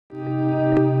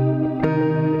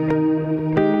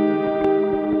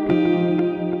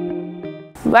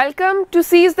Welcome to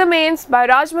Seize the Mains by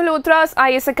Malhotra's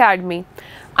IS Academy.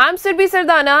 I'm Surbhi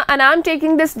Sardana and I'm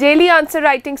taking this daily answer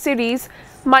writing series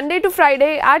Monday to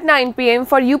Friday at 9 PM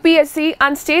for UPSC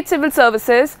and State Civil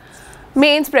Services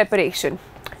mains preparation.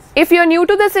 If you're new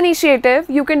to this initiative,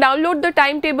 you can download the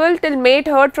timetable till May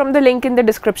 3rd from the link in the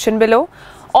description below.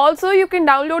 Also, you can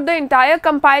download the entire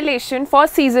compilation for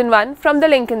season 1 from the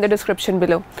link in the description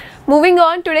below. Moving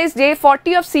on, today is day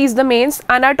 40 of Seize the Mains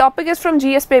and our topic is from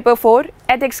GS paper 4,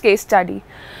 ethics case study.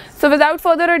 So without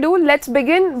further ado, let's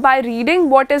begin by reading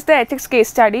what is the ethics case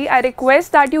study. I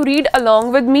request that you read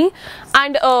along with me,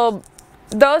 and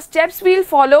the steps we'll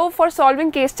follow for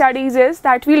solving case studies is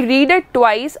that we'll read it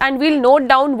twice and we'll note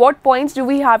down what points do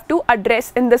we have to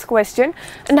address in this question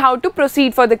and how to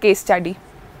proceed for the case study.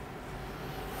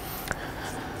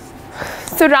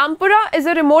 So Rampura is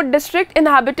a remote district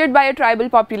inhabited by a tribal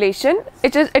population.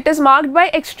 It is marked by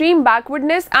extreme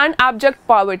backwardness and abject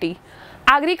poverty.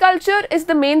 Agriculture is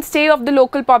the mainstay of the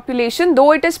local population,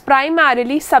 though it is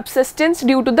primarily subsistence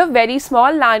due to the very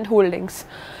small land holdings.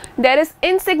 There is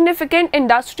insignificant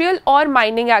industrial or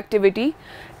mining activity.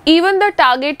 Even the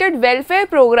targeted welfare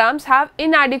programs have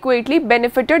inadequately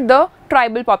benefited the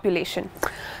tribal population.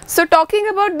 So talking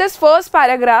about this first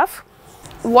paragraph,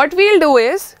 what we'll do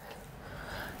is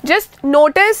just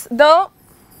notice the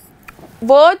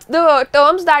words, the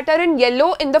terms that are in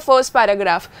yellow in the first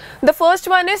paragraph. The first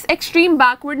one is extreme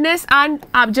backwardness and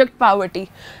abject poverty.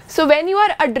 So when you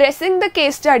are addressing the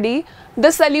case study,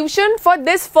 the solution for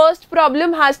this first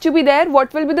problem has to be there.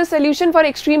 What will be the solution for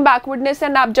extreme backwardness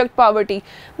and abject poverty?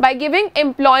 By giving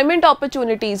employment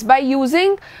opportunities, by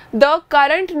using the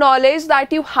current knowledge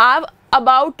that you have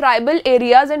about tribal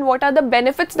areas and what are the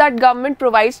benefits that government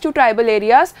provides to tribal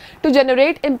areas to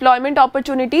generate employment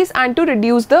opportunities and to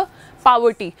reduce the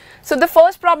poverty. So the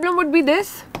first problem would be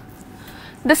this.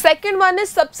 The second one is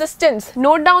subsistence.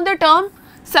 Note down the term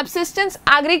subsistence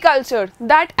agriculture.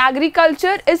 That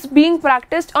agriculture is being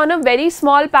practiced on a very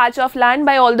small patch of land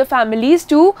by all the families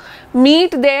to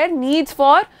meet their needs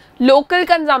for local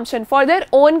consumption, for their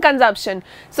own consumption.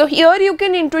 So here you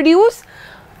can introduce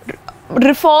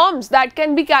reforms that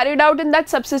can be carried out in that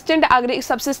subsistence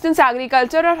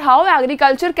agriculture, or how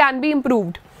agriculture can be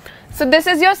improved. So this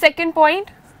is your second point.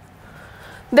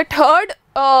 The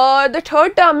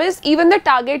third term is even the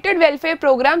targeted welfare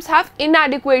programs have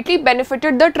inadequately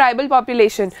benefited the tribal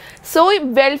population. So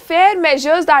welfare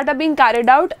measures that are being carried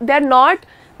out, they are not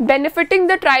benefiting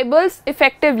the tribals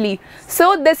effectively.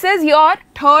 So this is your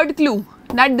third clue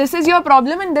that this is your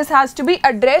problem and this has to be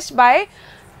addressed by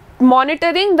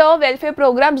monitoring the welfare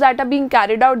programs that are being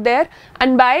carried out there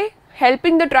and by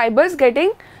helping the tribals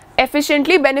getting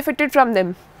efficiently benefited from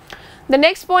them. The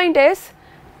next point is,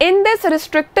 in this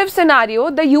restrictive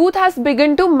scenario, the youth has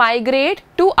begun to migrate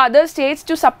to other states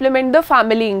to supplement the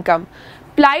family income.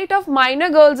 Plight of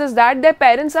minor girls is that their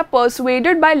parents are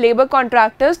persuaded by labor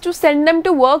contractors to send them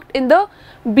to work in the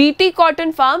BT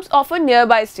cotton farms of a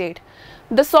nearby state.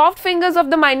 The soft fingers of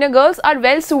the minor girls are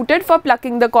well suited for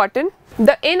plucking the cotton.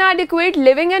 The inadequate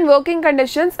living and working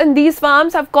conditions in these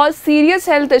farms have caused serious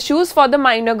health issues for the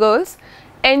minor girls.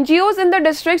 NGOs in the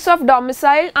districts of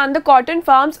domicile and the cotton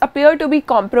farms appear to be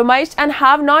compromised and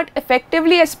have not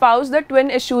effectively espoused the twin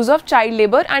issues of child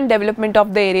labour and development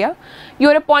of the area. You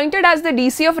are appointed as the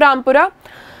DC of Rampura,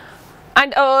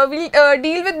 and we'll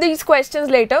deal with these questions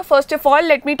later. First of all,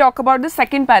 let me talk about the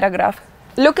second paragraph.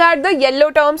 Look at the yellow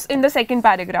terms in the second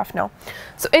paragraph now.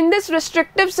 So in this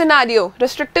restrictive scenario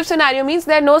means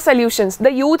there are no solutions.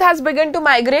 The youth has begun to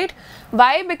migrate.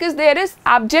 Why? Because there is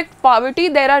abject poverty,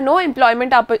 there are no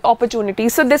employment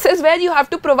opportunities. So this is where you have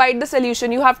to provide the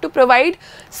solution. You have to provide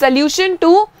solution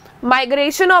to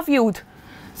migration of youth.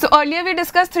 So earlier we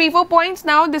discussed 3-4 points.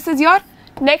 Now this is your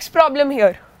next problem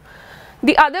here.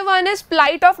 The other one is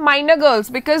plight of minor girls.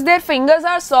 Because their fingers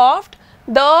are soft,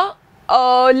 the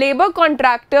labor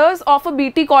contractors of a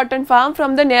BT cotton farm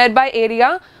from the nearby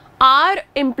area are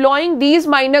employing these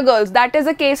minor girls. That is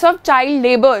a case of child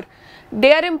labor.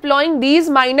 They are employing these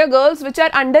minor girls which are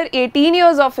under 18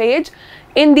 years of age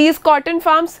in these cotton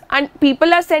farms, and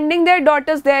people are sending their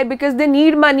daughters there because they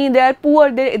need money, they are poor,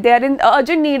 they are in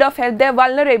urgent need of help, they are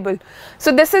vulnerable.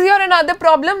 So this is your another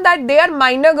problem, that they are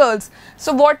minor girls.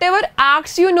 So whatever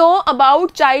acts you know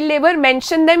about child labor,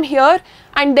 mention them here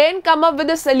and then come up with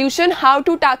a solution how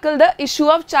to tackle the issue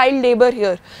of child labor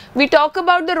here. We talk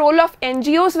about the role of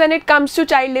NGOs when it comes to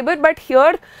child labor, but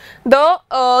here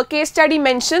the case study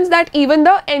mentions that even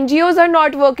the NGOs are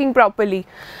not working properly.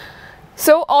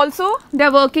 So also they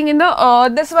are working in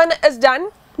the, this one is done.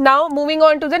 Now moving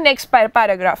on to the next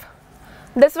paragraph.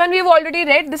 This one we have already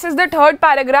read. This is the third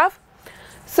paragraph.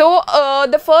 So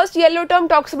the first yellow term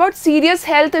talks about serious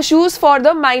health issues for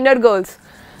the minor girls.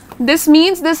 This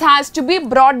means this has to be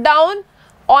brought down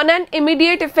on an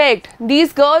immediate effect.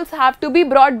 These girls have to be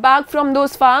brought back from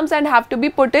those farms and have to be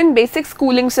put in basic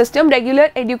schooling system, regular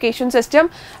education system,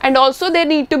 and also they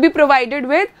need to be provided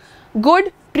with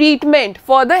good treatment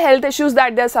for the health issues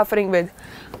that they are suffering with.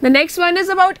 The next one is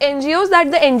about NGOs, that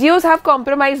the NGOs have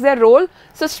compromised their role.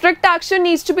 So strict action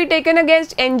needs to be taken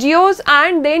against NGOs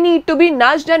and they need to be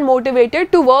nudged and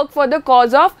motivated to work for the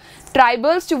cause of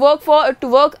tribals, to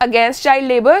work against child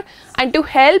labor and to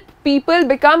help people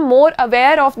become more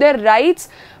aware of their rights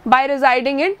by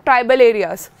residing in tribal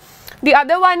areas. The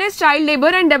other one is child labor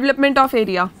and development of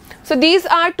area. So these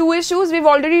are two issues. We've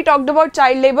already talked about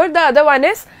child labor. The other one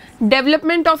is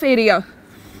development of area.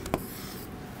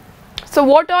 So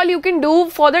what all you can do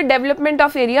for the development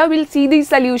of area, we'll see these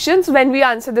solutions when we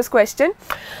answer this question.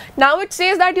 Now it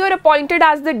says that you are appointed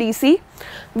as the DC.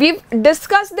 We've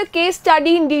discussed the case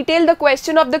study in detail, the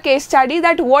question of the case study,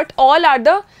 that what all are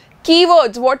the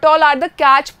keywords, what all are the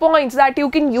catch points that you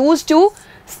can use to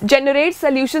generate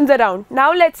solutions around.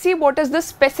 Now let's see what is the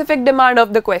specific demand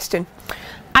of the question.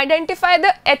 Identify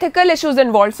the ethical issues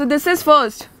involved. So this is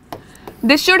first.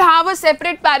 This should have a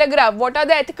separate paragraph. What are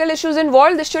the ethical issues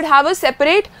involved? This should have a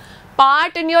separate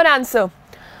part in your answer.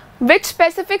 Which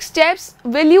specific steps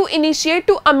will you initiate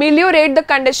to ameliorate the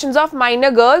conditions of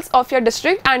minor girls of your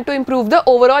district and to improve the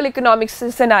overall economic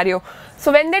scenario?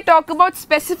 So when they talk about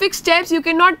specific steps, you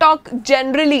cannot talk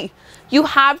generally. You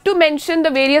have to mention the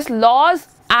various laws,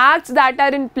 acts that are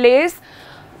in place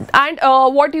and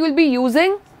what you will be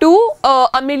using to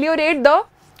ameliorate the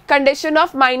condition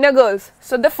of minor girls.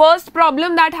 So the first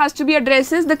problem that has to be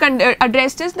addressed is the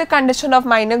condition of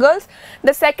minor girls.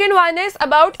 The second one is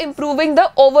about improving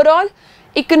the overall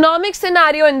economic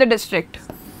scenario in the district.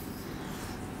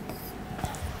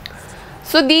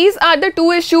 So these are the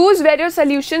two issues where your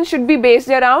solution should be based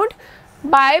around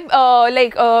by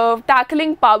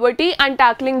tackling poverty and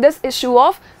tackling this issue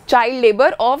of child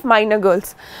labor of minor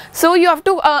girls. So you have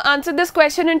to answer this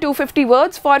question in 250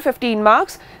 words for 15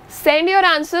 marks. Send your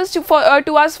answers to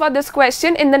us for this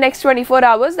question in the next 24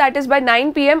 hours, that is by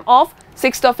 9 PM of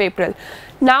 6th of April.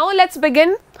 Now let's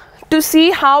begin to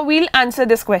see how we'll answer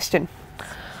this question.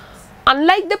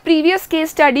 Unlike the previous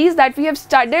case studies that we have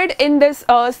studied in this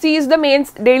Seize the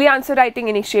Mains Daily Answer Writing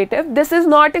Initiative, this is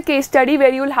not a case study where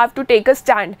you will have to take a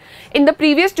stand. In the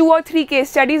previous 2 or 3 case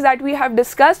studies that we have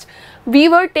discussed, we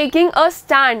were taking a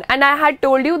stand and I had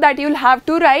told you that you will have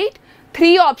to write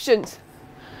 3 options.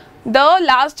 The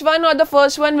last one or the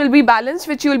first one will be balanced,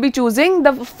 which you will be choosing.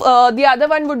 The other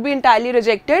one would be entirely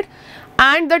rejected.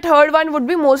 And the third one would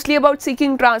be mostly about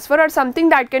seeking transfer or something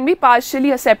that can be partially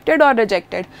accepted or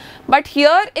rejected. But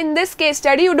here in this case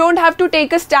study, you don't have to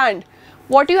take a stand.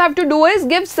 What you have to do is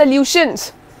give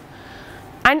solutions.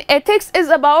 And ethics is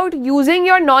about using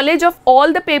your knowledge of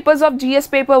all the papers of GS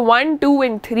paper 1, 2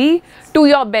 and 3 to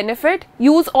your benefit.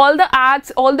 Use all the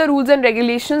acts, all the rules and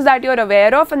regulations that you are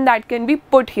aware of and that can be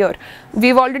put here.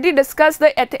 We've already discussed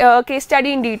the case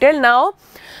study in detail. Now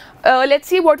let's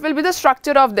see what will be the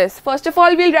structure of this. First of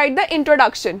all, we'll write the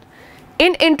introduction.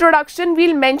 In introduction,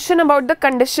 we'll mention about the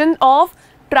condition of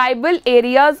tribal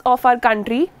areas of our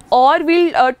country, or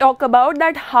we'll talk about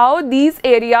that how these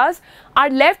areas are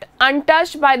left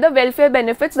untouched by the welfare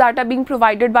benefits that are being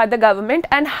provided by the government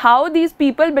and how these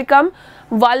people become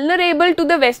vulnerable to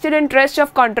the vested interest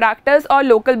of contractors or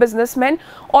local businessmen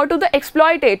or to the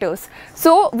exploitators.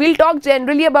 So we'll talk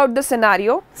generally about the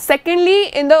scenario. Secondly,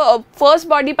 in the first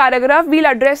body paragraph, we'll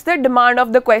address the demand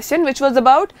of the question, which was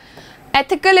about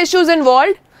ethical issues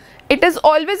involved. It is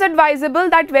always advisable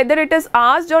that whether it is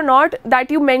asked or not, that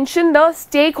you mention the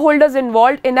stakeholders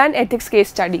involved in an ethics case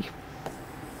study.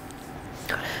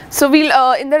 So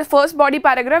we'll in the first body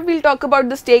paragraph, we'll talk about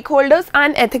the stakeholders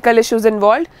and ethical issues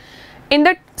involved. In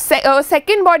the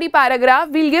second body paragraph,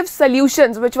 we'll give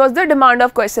solutions, which was the demand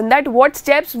of question, that what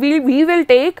steps we will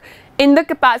take in the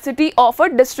capacity of a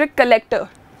district collector.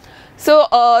 So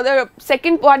the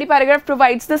second body paragraph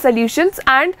provides the solutions,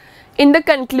 and in the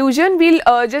conclusion,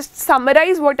 we'll just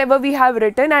summarize whatever we have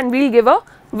written and we'll give a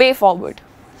way forward.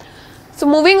 So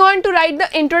moving on to write the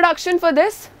introduction for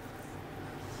this.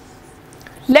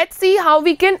 Let's see how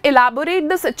we can elaborate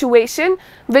the situation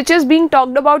which is being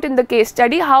talked about in the case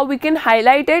study, how we can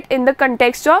highlight it in the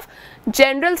context of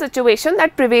general situation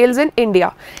that prevails in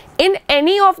India. In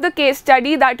any of the case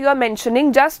study that you are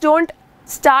mentioning, just don't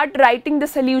start writing the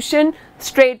solution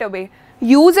straight away.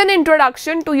 use an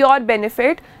introduction to your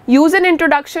benefit, use an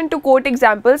introduction to quote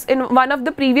examples. In one of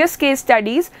the previous case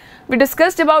studies, we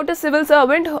discussed about a civil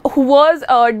servant who was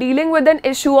dealing with an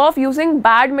issue of using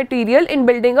bad material in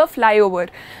building a flyover.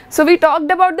 So we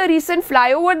talked about the recent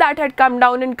flyover that had come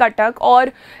down in Cuttack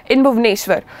or in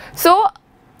Bhubaneswar. So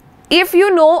if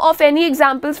you know of any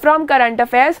examples from current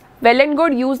affairs, well and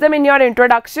good, use them in your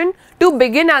introduction to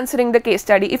begin answering the case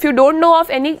study. If you don't know of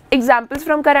any examples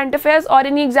from current affairs or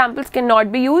any examples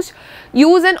cannot be used,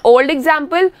 use an old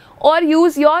example or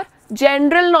use your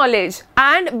general knowledge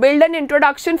and build an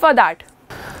introduction for that.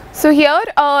 So here,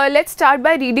 let's start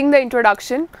by reading the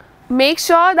introduction. Make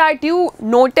sure that you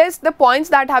notice the points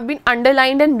that have been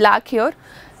underlined in black here.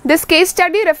 This case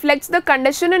study reflects the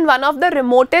condition in one of the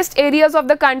remotest areas of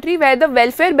the country where the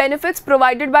welfare benefits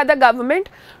provided by the government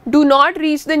do not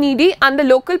reach the needy, and the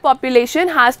local population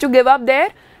has to give up their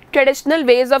traditional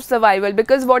ways of survival,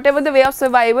 because whatever the way of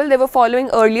survival they were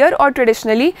following earlier or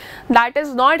traditionally, that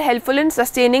is not helpful in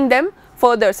sustaining them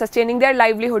further, sustaining their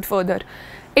livelihood further.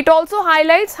 It also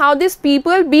highlights how these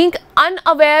people, being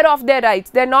unaware of their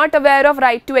rights, they are not aware of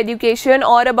right to education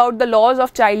or about the laws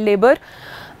of child labor,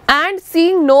 and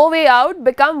seeing no way out,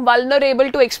 become vulnerable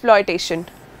to exploitation.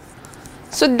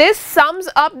 So this sums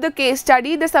up the case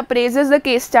study, this appraises the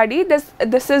case study,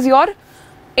 this is your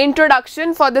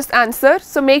introduction for this answer.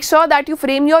 So make sure that you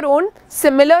frame your own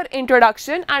similar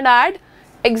introduction and add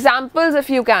examples if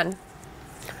you can.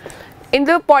 In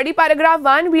the body paragraph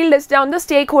 1, we'll list down the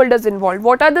stakeholders involved.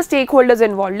 What are the stakeholders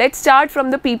involved? Let's start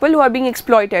from the people who are being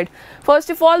exploited. First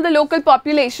of all, the local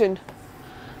population,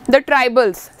 the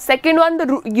tribals. Second one,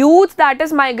 the youth that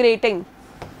is migrating,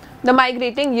 the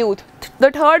migrating youth. The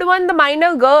third one, the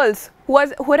minor girls who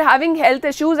are having health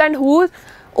issues and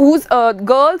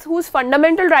girls whose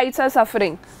fundamental rights are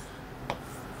suffering.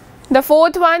 The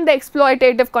fourth one, the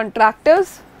exploitative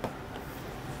contractors.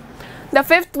 The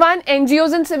fifth one,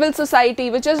 NGOs and civil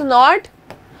society, which is not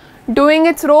doing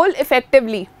its role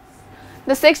effectively.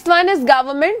 The sixth one is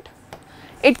government.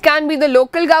 It can be the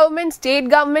local government, state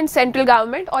government, central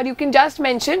government, or you can just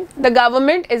mention the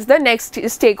government is the next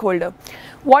stakeholder.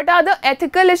 What are the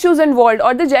ethical issues involved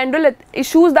or the general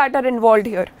issues that are involved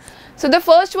here? So the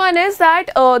first one is that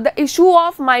the issue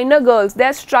of minor girls, they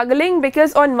are struggling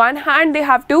because on one hand they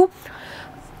have to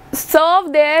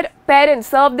serve their parents,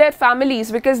 serve their families,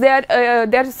 because they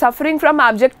are suffering from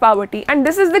abject poverty, and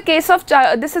this is the case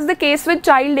with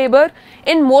child labor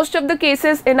in most of the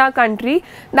cases in our country,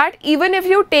 that even if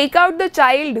you take out the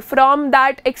child from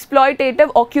that exploitative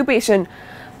occupation,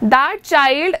 that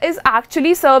child is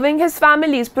actually serving his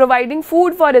families, providing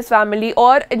food for his family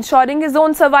or ensuring his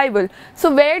own survival.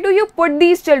 So where do you put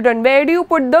these children? Where do you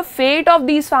put the fate of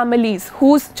these families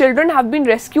whose children have been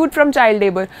rescued from child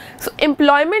labor? So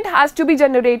employment has to be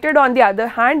generated on the other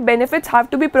hand, benefits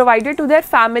have to be provided to their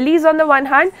families on the one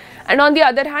hand, and on the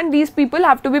other hand these people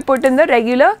have to be put in the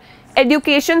regular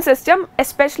education system,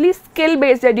 especially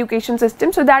skill-based education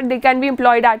system, so that they can be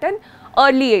employed at an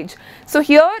early age. So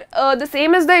here the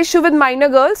same is the issue with minor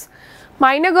girls.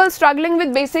 Minor girls struggling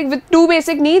with two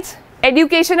basic needs,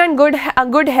 education and good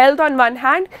health on one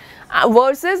hand,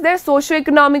 versus their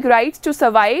socio-economic rights to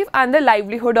survive and the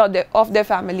livelihood of their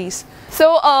families.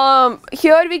 So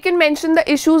here we can mention the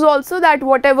issues also, that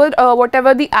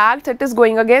whatever the act it is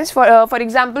going against, for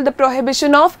example the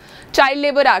Prohibition of Child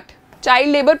Labor Act, Child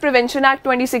Labor Prevention Act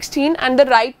 2016 and the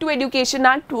Right to Education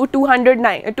Act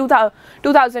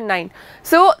 2009.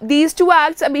 So these two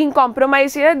acts are being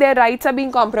compromised here, their rights are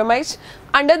being compromised.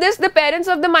 Under this, the parents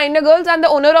of the minor girls and the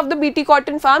owner of the BT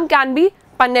cotton farm can be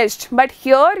punished, but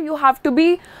here you have to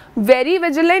be very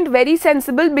vigilant, very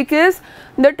sensible, because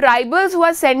the tribals who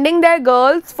are sending their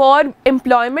girls for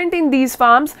employment in these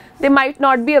farms, they might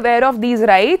not be aware of these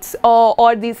rights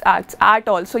or these acts at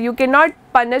all. So you cannot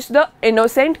punish the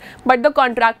innocent, but the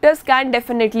contractors can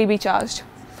definitely be charged.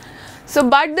 So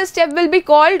but this step will be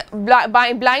called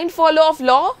blind follow of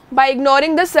law, by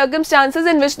ignoring the circumstances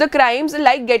in which the crimes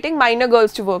like getting minor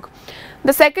girls to work.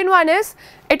 The second one is,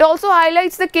 it also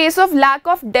highlights the case of lack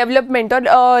of development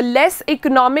or less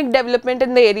economic development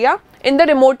in the area, in the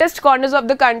remotest corners of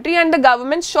the country, and the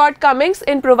government's shortcomings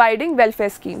in providing welfare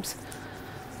schemes.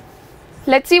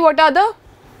 Let's see what are the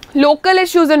local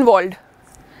issues involved.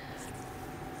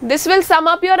 This will sum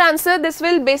up your answer. This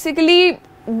will basically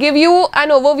give you an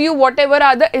overview whatever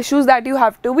are the issues that you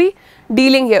have to be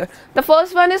dealing here. The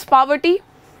first one is poverty.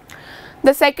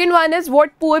 The second one is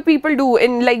what poor people do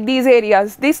in like these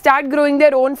areas. They start growing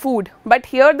their own food, but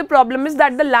here the problem is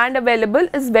that the land available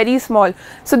is very small.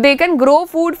 So they can grow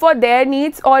food for their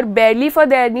needs or barely for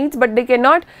their needs, but they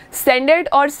cannot send it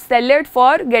or sell it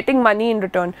for getting money in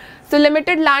return. So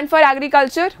limited land for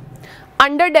agriculture,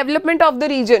 underdevelopment of the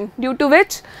region, due to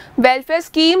which welfare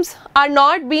schemes are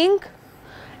not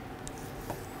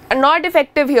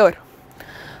effective here.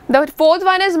 The fourth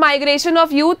one is migration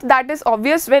of youth. That is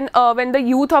obvious when the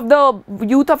youth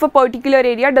of a particular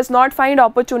area does not find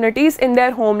opportunities in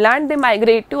their homeland, they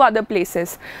migrate to other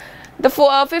places. The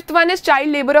fifth one is child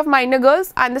labor of minor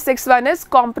girls, and the sixth one is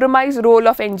compromised role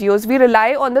of NGOs. We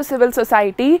rely on the civil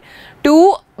society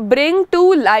to bring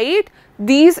to light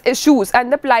these issues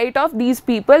and the plight of these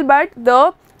people, but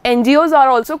the NGOs are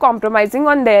also compromising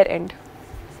on their end.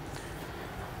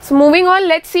 So moving on,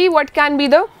 let's see what can be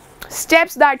the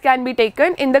steps that can be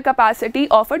taken in the capacity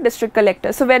of a district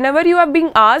collector. So whenever you are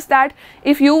being asked that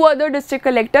if you were the district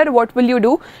collector, what will you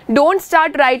do? Don't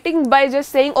start writing by just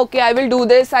saying, okay, I will do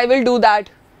this, I will do that.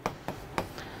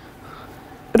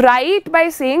 Write by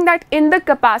saying that in the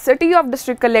capacity of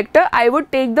district collector, I would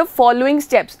take the following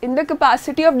steps. In the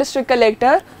capacity of district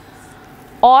collector,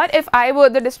 or if I were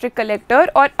the district collector,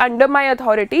 or under my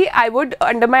authority as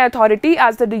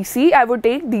the DC, I would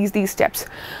take these steps.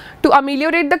 To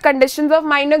ameliorate the conditions of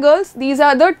minor girls, these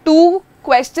are the two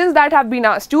questions that have been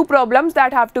asked, two problems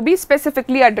that have to be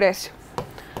specifically addressed,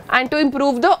 and to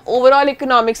improve the overall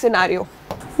economic scenario.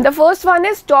 The first one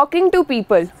is talking to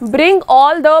people. Bring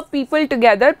all the people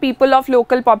together, people of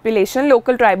local population,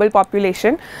 local tribal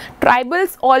population.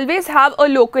 Tribals always have a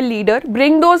local leader.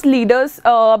 Bring those leaders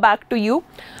back to you.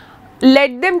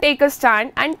 Let them take a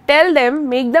stand and tell them,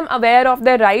 make them aware of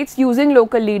their rights using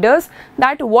local leaders,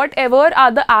 that whatever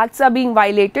are the acts are being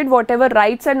violated, whatever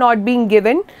rights are not being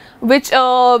given, which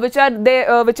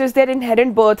is their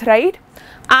inherent birthright,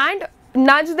 and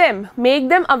nudge them, make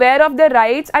them aware of their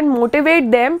rights and motivate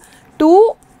them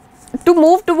to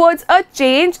move towards a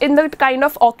change in the kind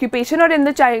of occupation or in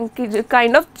the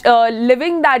kind of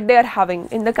living that they are having,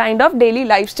 in the kind of daily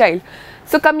lifestyle.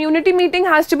 So community meeting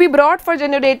has to be brought for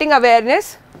generating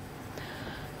awareness.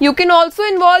 You can also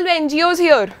involve NGOs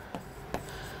here.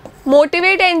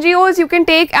 Motivate NGOs. You can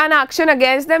take an action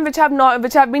against them which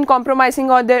have been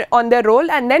compromising on their role,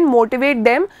 and then motivate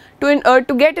them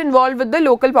to get involved with the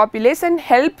local populace and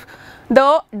help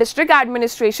the district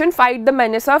administration fight the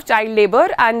menace of child labor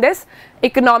and this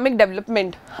economic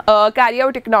development, carry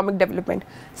out economic development.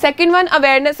 Second one,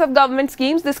 awareness of government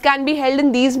schemes. This can be held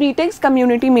in these meetings,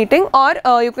 community meeting,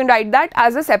 or you can write that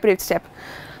as a separate step.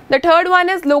 The third one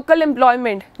is local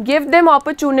employment. Give them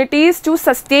opportunities to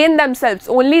sustain themselves.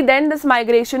 Only then this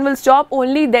migration will stop,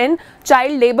 only then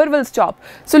child labor will stop.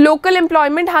 So local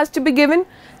employment has to be given.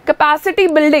 Capacity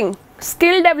building,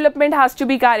 skill development has to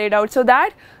be carried out so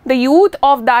that the youth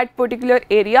of that particular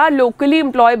area are locally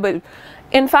employable.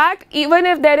 In fact, even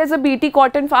if there is a BT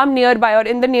cotton farm nearby or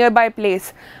in the nearby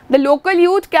place, the local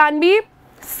youth can be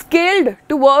skilled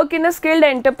to work in a skilled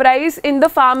enterprise in the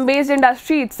farm-based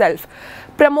industry itself.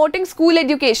 Promoting school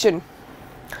education,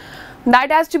 that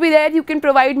has to be there. You can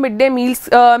provide midday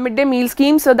meal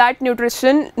schemes so that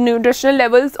nutritional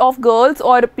levels of girls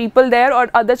or people there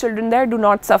or other children there do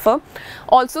not suffer.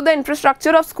 Also, the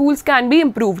infrastructure of schools can be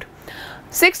improved.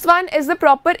 Sixth one is the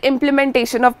proper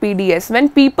implementation of PDS. When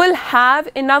people have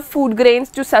enough food grains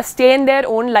to sustain their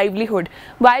own livelihood,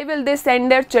 why will they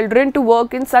send their children to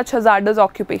work in such hazardous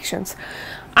occupations?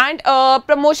 And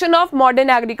promotion of modern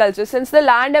agriculture. Since the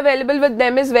land available with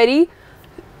them is very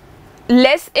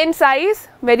less in size,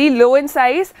 very low in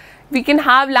size, we can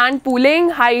have land pooling,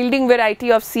 high yielding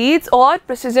variety of seeds, or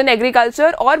precision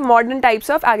agriculture, or modern types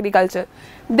of agriculture.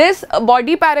 This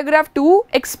body paragraph 2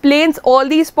 explains all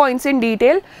these points in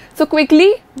detail. So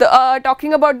quickly,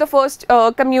 talking about the first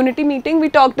community meeting, we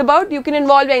talked about you can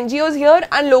involve NGOs here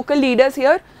and local leaders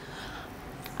here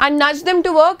and nudge them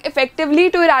to work effectively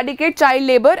to eradicate child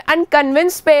labor and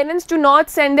convince parents to not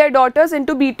send their daughters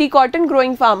into BT cotton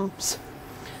growing farms.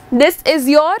 This is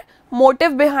your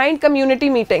motive behind community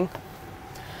meeting.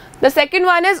 The second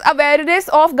one is awareness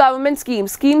of government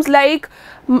schemes. Schemes like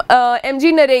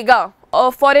MG Narega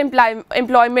for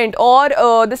employment,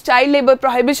 or this child labor,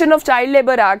 prohibition of child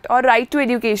labor act, or right to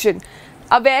education.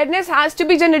 Awareness has to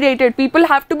be generated. People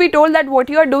have to be told that what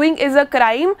you are doing is a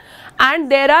crime and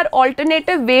there are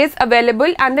alternative ways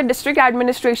available, and the district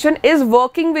administration is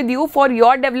working with you for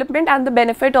your development and the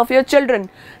benefit of your children.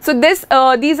 So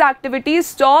these activities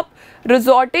stop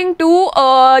resorting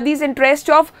to these interests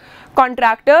of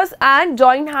contractors and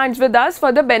join hands with us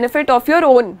for the benefit of your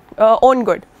own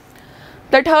good.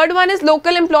 The third one is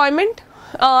local employment.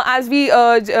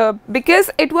 because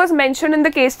it was mentioned in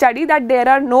the case study that there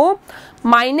are no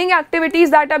mining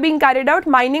activities that are being carried out.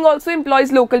 Mining also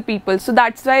employs local people, so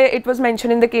that's why it was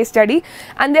mentioned in the case study.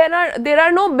 And there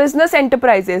are no business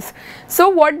enterprises. So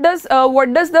what does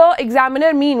the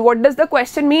examiner mean? What does the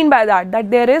question mean by that?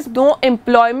 That there is no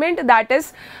employment that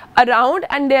is around,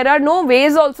 and there are no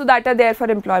ways also that are there for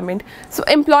employment. So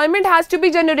employment has to be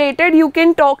generated. You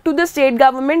can talk to the state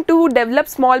government to develop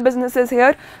small businesses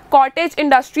here. Cottage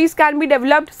industries can be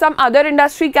developed. Some other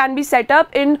industry can be set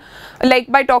up in,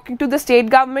 like, by talking to the state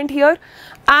government here.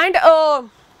 And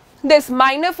this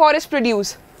minor forest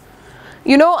produce,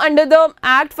 you know, under the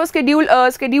act for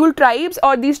scheduled tribes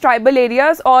or these tribal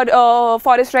areas, or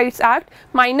Forest Rights Act,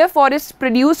 minor forest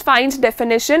produce finds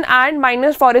definition, and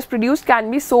minor forest produce can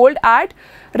be sold at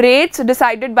rates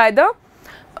decided by the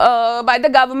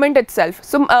government itself.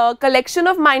 So collection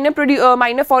of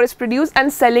minor forest produce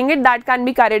and selling it, that can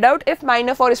be carried out if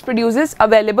minor forest produce is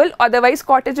available. Otherwise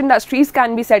cottage industries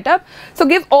can be set up. So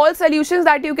give all solutions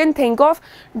that you can think of.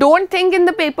 Don't think in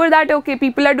the paper that okay,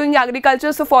 people are doing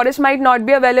agriculture, so forest might not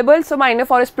be available, so minor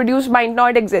forest produce might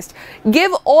not exist.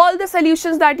 Give all the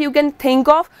solutions that you can think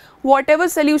of. Whatever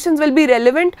solutions will be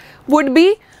relevant would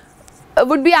be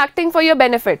acting for your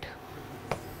benefit.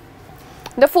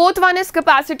 The fourth one is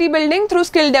capacity building through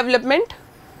skill development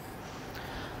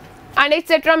and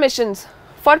etc. missions.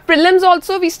 For prelims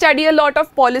also we study a lot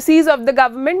of policies of the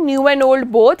government, new and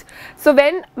old both. So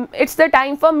when it's the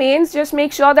time for mains, just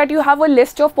make sure that you have a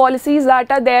list of policies that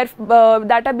are there,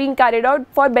 that are being carried out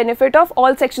for benefit of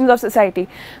all sections of society.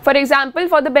 For example,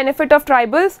 for the benefit of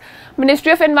tribals,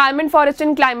 Ministry of Environment, Forest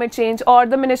and Climate Change, or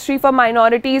the Ministry for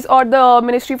Minorities, or the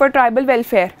Ministry for Tribal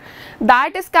Welfare,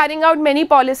 that is carrying out many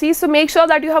policies. So make sure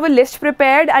that you have a list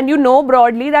prepared and you know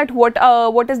broadly that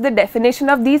what is the definition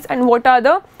of these and what are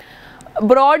the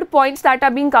broad points that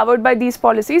are being covered by these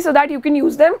policies, so that you can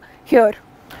use them here.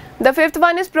 The fifth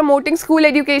one is promoting school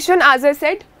education. As I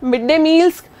said, midday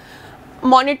meals,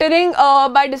 monitoring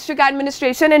by district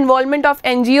administration, involvement of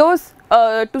NGOs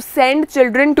to send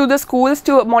children to the schools,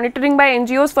 to monitoring by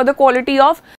NGOs for the quality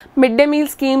of midday meal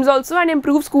schemes also, and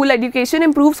improve school education,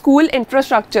 improve school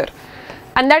infrastructure.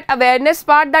 And that awareness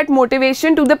part, that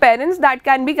motivation to the parents, that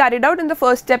can be carried out in the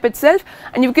first step itself,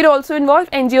 and you can also involve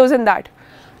NGOs in that.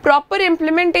 Proper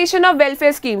implementation of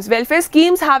welfare schemes. Welfare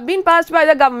schemes have been passed by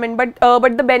the government,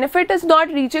 but the benefit is not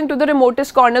reaching to the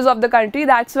remotest corners of the country.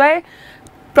 That's why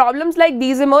problems like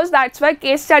these emerge. That's why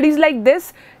case studies like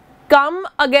this come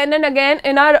again and again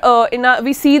in our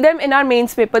we see them in our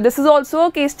mains paper. This is also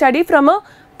a case study from a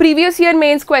previous year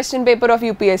mains question paper of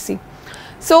UPSC.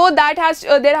 So that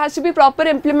there has to be proper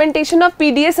implementation of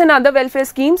PDS and other welfare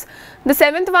schemes. The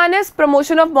seventh one is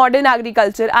promotion of modern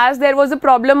agriculture. As there was a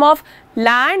problem of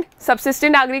land,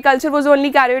 subsistent agriculture was only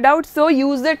carried out. So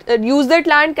use that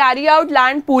land, carry out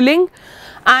land pooling,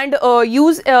 and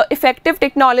use effective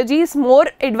technologies, more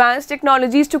advanced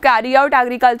technologies to carry out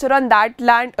agriculture on that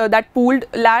land, that pooled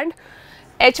land.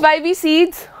 HYV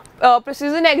seeds,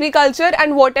 precision agriculture,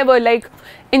 and whatever, like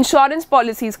insurance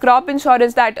policies, crop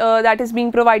insurance that is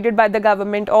being provided by the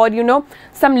government, or you know,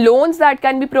 some loans that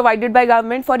can be provided by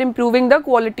government for improving the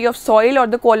quality of soil, or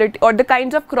the quality or the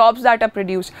kinds of crops that are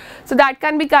produced. So that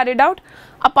can be carried out.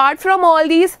 Apart from all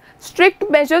these, strict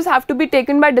measures have to be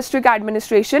taken by district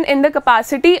administration. In the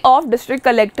capacity of district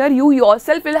collector, you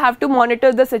yourself will have to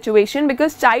monitor the situation,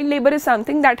 because child labor is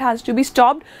something that has to be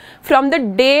stopped from the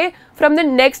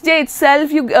next day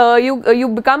itself. You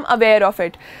become aware of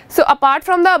it. So apart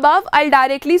from the above, I'll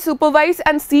directly supervise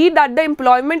and see that the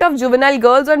employment of juvenile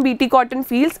girls on BT cotton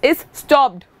fields is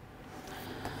stopped.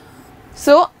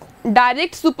 So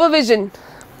direct supervision.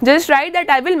 Just write that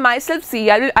I will myself see,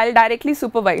 I'll directly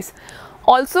supervise.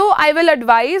 Also, I will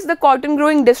advise the cotton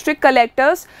growing district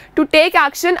collectors to take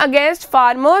action against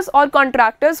farmers or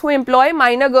contractors who employ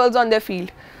minor girls on their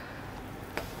field.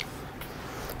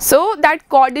 So that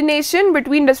coordination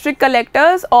between district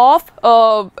collectors of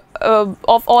all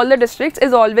the districts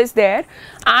is always there,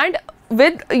 and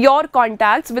with your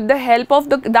contacts, with the help of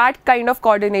that kind of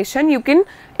coordination, you can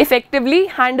effectively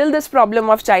handle this problem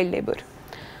of child labor.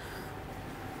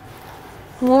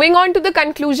 Moving on to the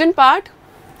conclusion part.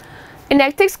 In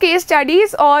ethics case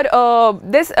studies, or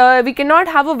we cannot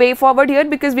have a way forward here,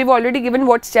 because we've already given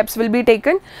what steps will be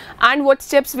taken and what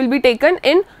steps will be taken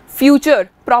in future.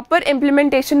 Proper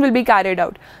implementation will be carried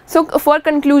out. So for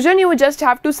conclusion, you just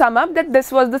have to sum up that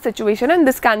this was the situation and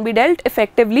this can be dealt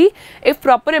effectively if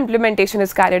proper implementation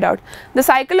is carried out. The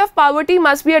cycle of poverty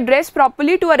must be addressed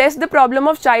properly to arrest the problem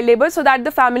of child labor, so that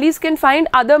the families can find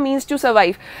other means to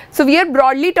survive. So we are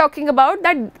broadly talking about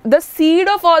that the seed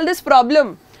of all this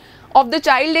problem of the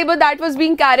child labor that was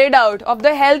being carried out, of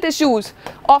the health issues,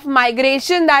 of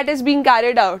migration that is being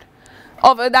carried out,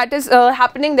 of that is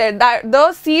happening there. That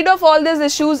the seed of all these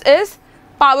issues is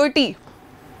poverty.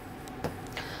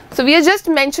 So we are just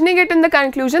mentioning it in the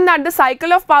conclusion that the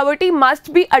cycle of poverty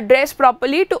must be addressed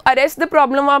properly to arrest the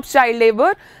problem of child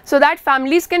labor, so that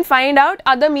families can find out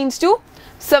other means to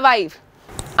survive.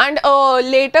 And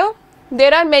later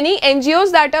there are many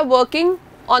NGOs that are working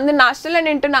on the national and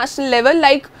international level,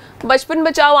 like Bachpan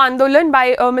Bachao Andolan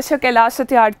by Mr. Kailash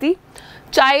Satyarthi,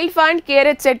 Child Fund, Care,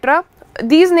 etc.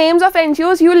 These names of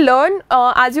NGOs you will learn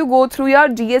as you go through your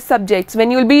GS subjects, when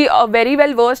you will be very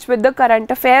well versed with the current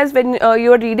affairs, when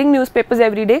you are reading newspapers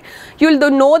every day. You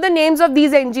will know the names of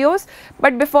these NGOs,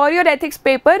 but before your ethics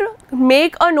paper,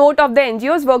 make a note of the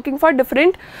NGOs working for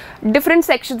different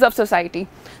sections of society.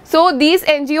 So these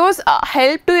NGOs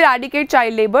help to eradicate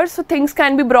child labor, so things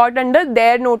can be brought under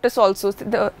their notice also.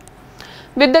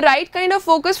 With the right kind of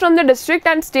focus from the district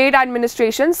and state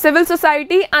administration, civil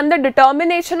society and the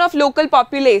determination of local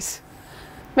populace,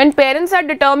 when parents are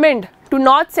determined to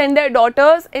not send their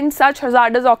daughters in such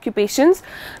hazardous occupations,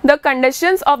 the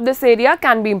conditions of this area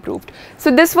can be improved.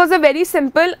 So this was a very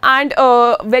simple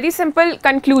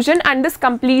conclusion, and this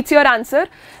completes your answer.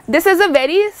 This is a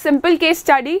very simple case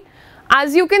study.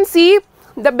 As you can see,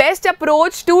 the best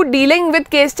approach to dealing with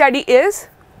case study is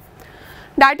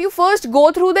that you first go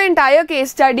through the entire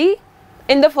case study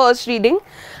in the first reading,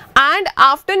 and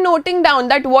after noting down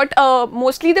that what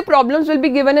mostly the problems will be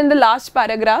given in the last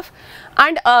paragraph,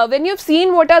 and when you've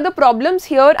seen what are the problems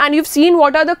here and you've seen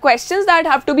what are the questions that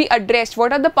have to be addressed,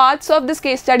 what are the parts of this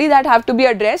case study that have to be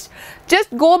addressed,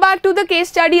 just go back to the case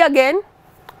study again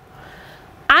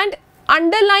and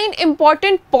underline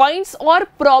important points or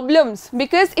problems,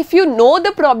 because if you know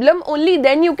the problem, only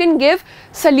then you can give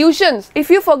solutions. If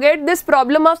you forget this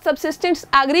problem of subsistence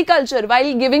agriculture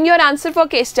while giving your answer for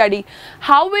case study,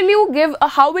 how will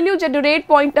you generate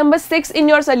point number 6 in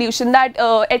your solution, that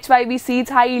HYV seeds,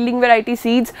 high yielding variety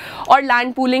seeds, or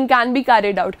land pooling can be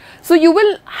carried out? So you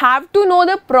will have to know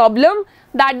the problem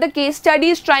that the case study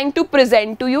is trying to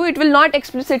present to you. It will not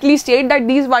explicitly state that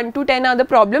these 1 to 10 are the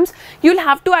problems. You will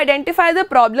have to identify the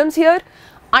problems here,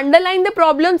 underline the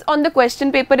problems on the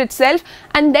question paper itself,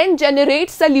 and then generate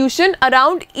solution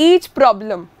around each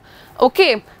problem.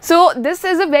 Okay, so this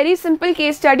is a very simple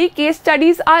case study. Case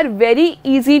studies are very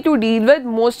easy to deal with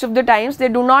most of the times. They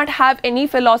do not have any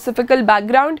philosophical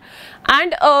background,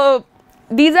 and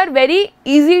these are very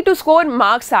easy to score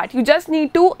marks at. You just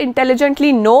need to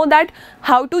intelligently know that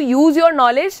how to use your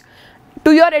knowledge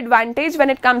to your advantage when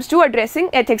it comes to addressing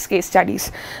ethics case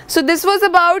studies. So this was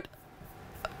about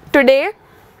today.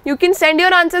 You can send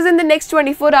your answers in the next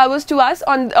 24 hours to us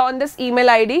on this email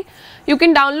ID. You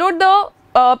can download the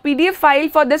PDF file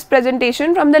for this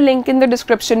presentation from the link in the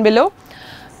description below.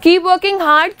 Keep working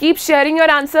hard, keep sharing your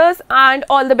answers, and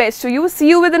all the best to you. See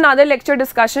you with another lecture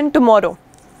discussion tomorrow.